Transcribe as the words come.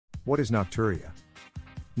What is nocturia?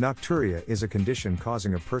 Nocturia is a condition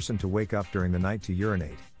causing a person to wake up during the night to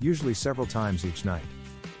urinate, usually several times each night.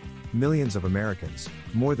 Millions of Americans,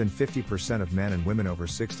 more than 50% of men and women over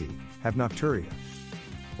 60, have nocturia.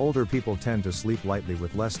 Older people tend to sleep lightly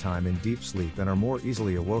with less time in deep sleep and are more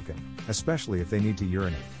easily awoken, especially if they need to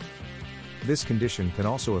urinate. This condition can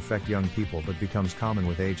also affect young people but becomes common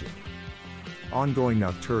with aging. Ongoing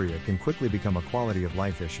nocturia can quickly become a quality of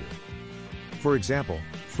life issue. For example,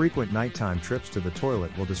 frequent nighttime trips to the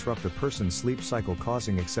toilet will disrupt a person's sleep cycle,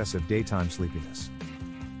 causing excessive daytime sleepiness.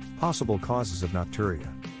 Possible causes of nocturia.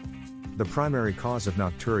 The primary cause of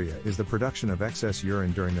nocturia is the production of excess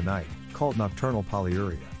urine during the night, called nocturnal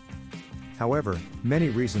polyuria. However, many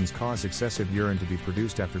reasons cause excessive urine to be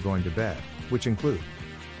produced after going to bed, which include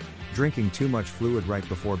drinking too much fluid right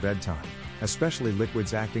before bedtime, especially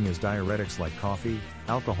liquids acting as diuretics like coffee,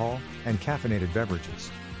 alcohol, and caffeinated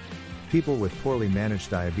beverages. People with poorly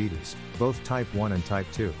managed diabetes, both type 1 and type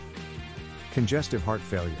 2. Congestive heart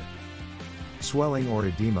failure. Swelling or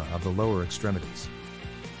edema of the lower extremities.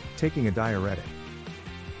 Taking a diuretic.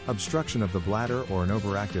 Obstruction of the bladder or an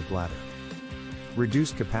overactive bladder.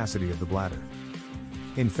 Reduced capacity of the bladder.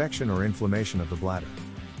 Infection or inflammation of the bladder.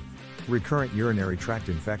 Recurrent urinary tract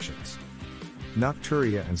infections.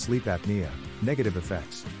 Nocturia and sleep apnea, negative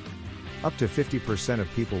effects. Up to 50%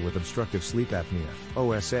 of people with obstructive sleep apnea,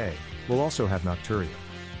 OSA, will also have nocturia.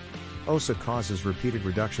 OSA causes repeated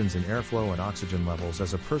reductions in airflow and oxygen levels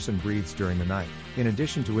as a person breathes during the night, in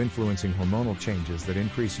addition to influencing hormonal changes that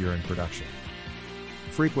increase urine production.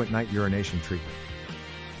 Frequent night urination treatment.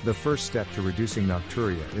 The first step to reducing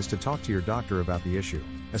nocturia is to talk to your doctor about the issue,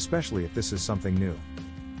 especially if this is something new.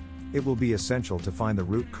 It will be essential to find the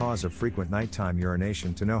root cause of frequent nighttime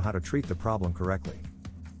urination to know how to treat the problem correctly.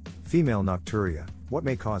 Female nocturia, what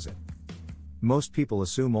may cause it? Most people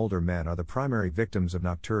assume older men are the primary victims of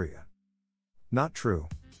nocturia. Not true.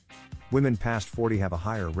 Women past 40 have a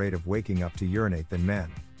higher rate of waking up to urinate than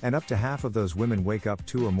men, and up to half of those women wake up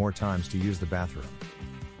 2 or more times to use the bathroom.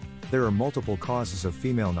 There are multiple causes of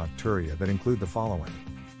female nocturia that include the following: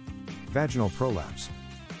 vaginal prolapse,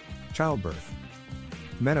 childbirth,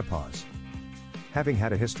 menopause, having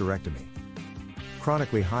had a hysterectomy,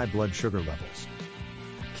 chronically high blood sugar levels,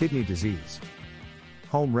 kidney disease.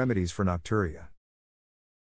 Home remedies for nocturia.